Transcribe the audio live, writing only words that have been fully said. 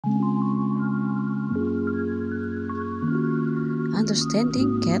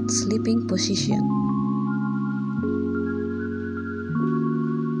Understanding cat sleeping position.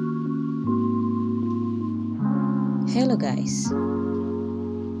 Hello guys.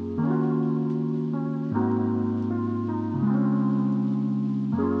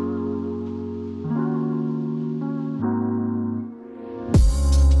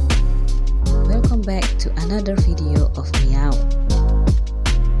 Welcome back to another video of Meow.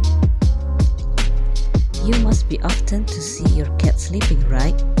 You must be often to see your cat sleeping,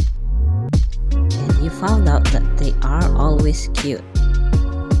 right? And you found out that they are always cute.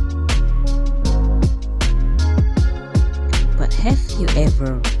 But have you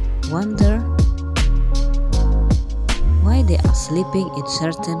ever wondered why they are sleeping in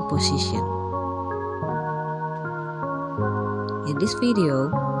certain position? In this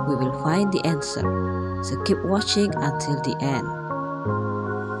video, we will find the answer, so keep watching until the end.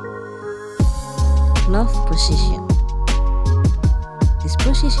 Love position. This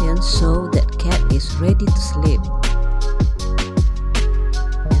position shows that cat is ready to sleep,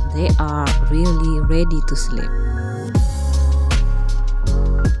 and they are really ready to sleep.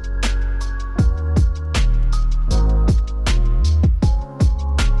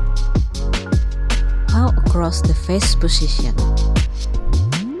 How across the face position?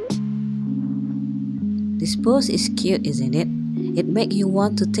 This pose is cute, isn't it? It makes you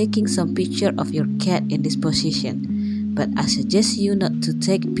want to taking some picture of your cat in this position. But I suggest you not to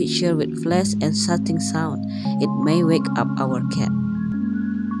take picture with flash and shutting sound. It may wake up our cat.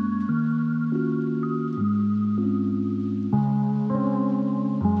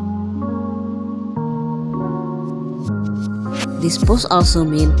 This pose also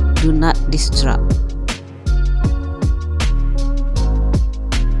means do not disturb.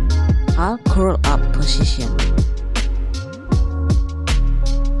 All curl up position.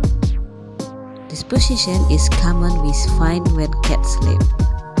 This position is common we find when cats sleep.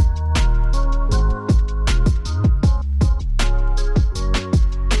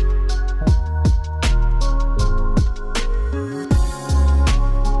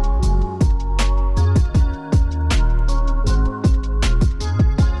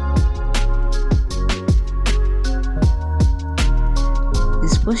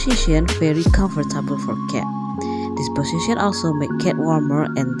 This position very comfortable for cat. This position also make cat warmer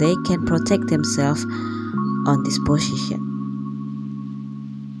and they can protect themselves on this position.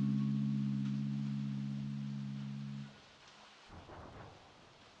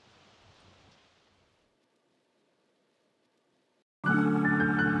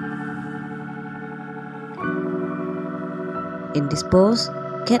 In this pose,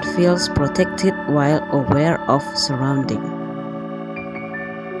 cat feels protected while aware of surroundings.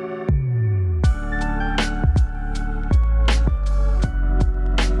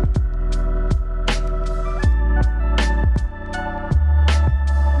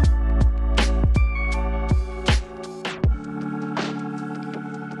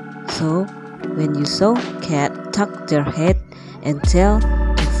 So, when you saw cat tuck their head and tail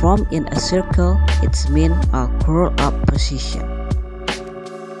to form in a circle, it's mean a curl up position.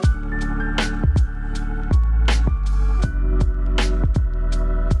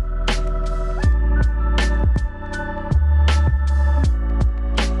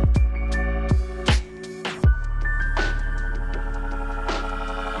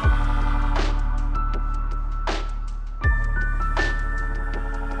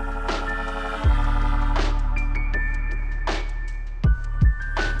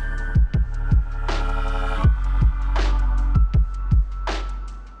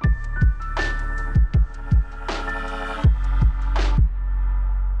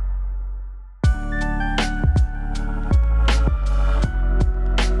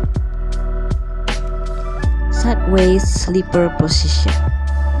 Sideways sleeper position.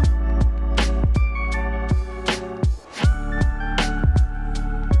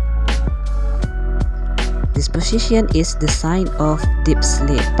 This position is the sign of deep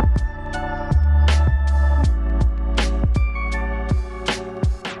sleep.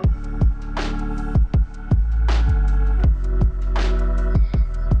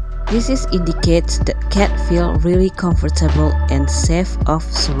 This indicates that cat feel really comfortable and safe of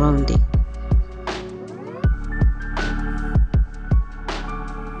surrounding.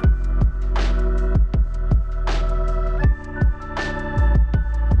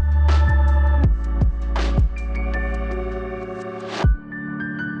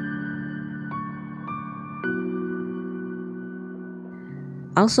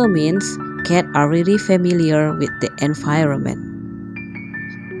 Also means cats are really familiar with the environment.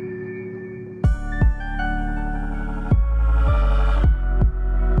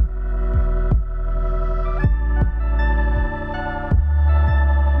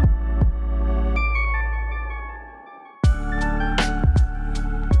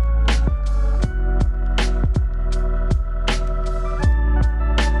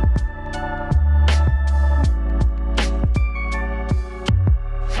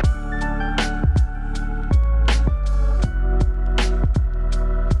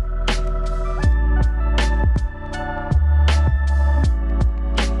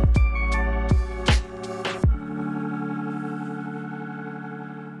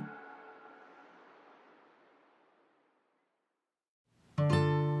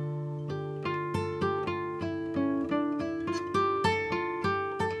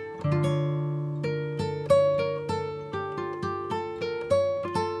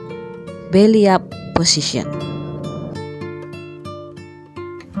 belly up position.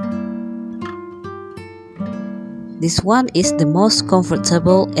 This one is the most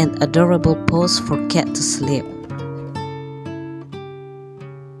comfortable and adorable pose for cat to sleep.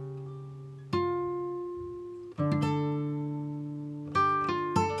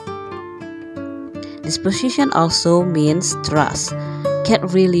 This position also means trust. Cat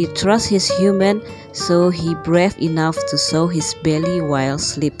really trusts his human, so he brave enough to show his belly while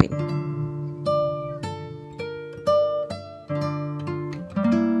sleeping.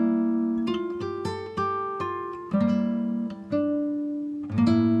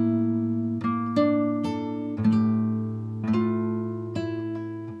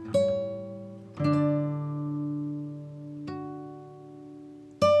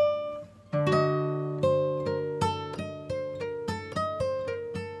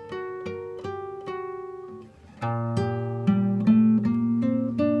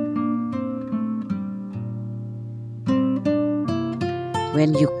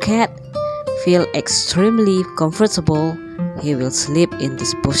 When your cat feels extremely comfortable, he will sleep in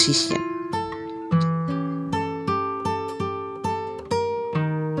this position.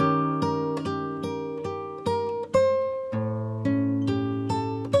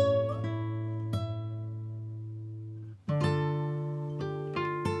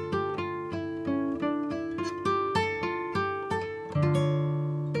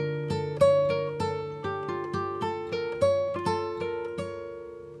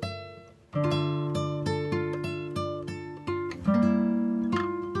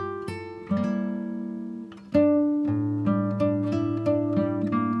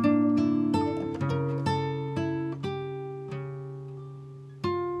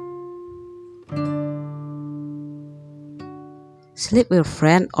 Sleep with a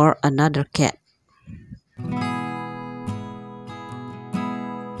friend or another cat.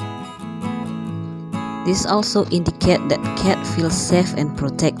 This also indicates that cat feels safe and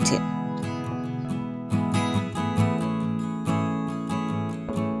protected.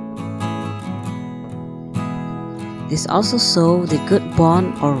 This also shows the good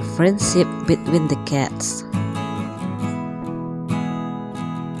bond or friendship between the cats.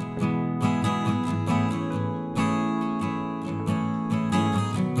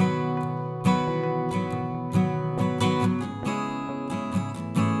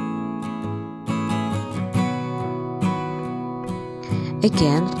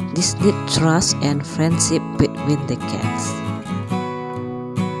 Again, this needs trust and friendship between the cats.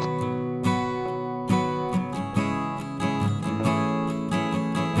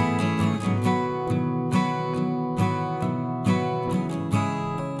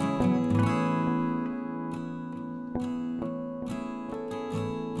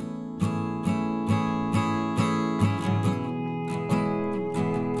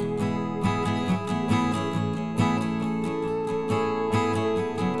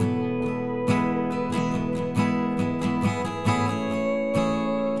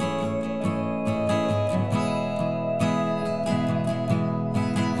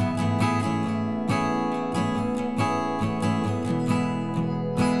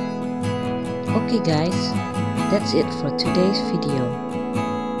 Okay guys, that's it for today's video.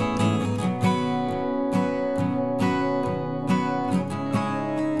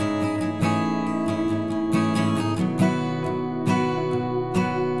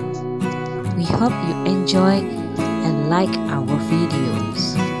 We hope you enjoy and like our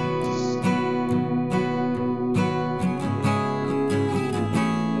videos.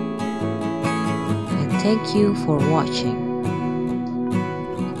 And thank you for watching.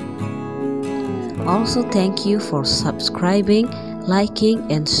 Also, thank you for subscribing,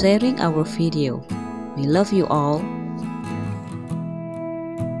 liking, and sharing our video. We love you all.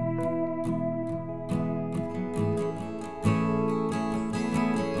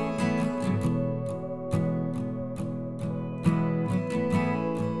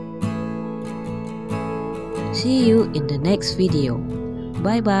 See you in the next video.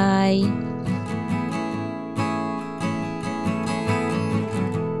 Bye bye.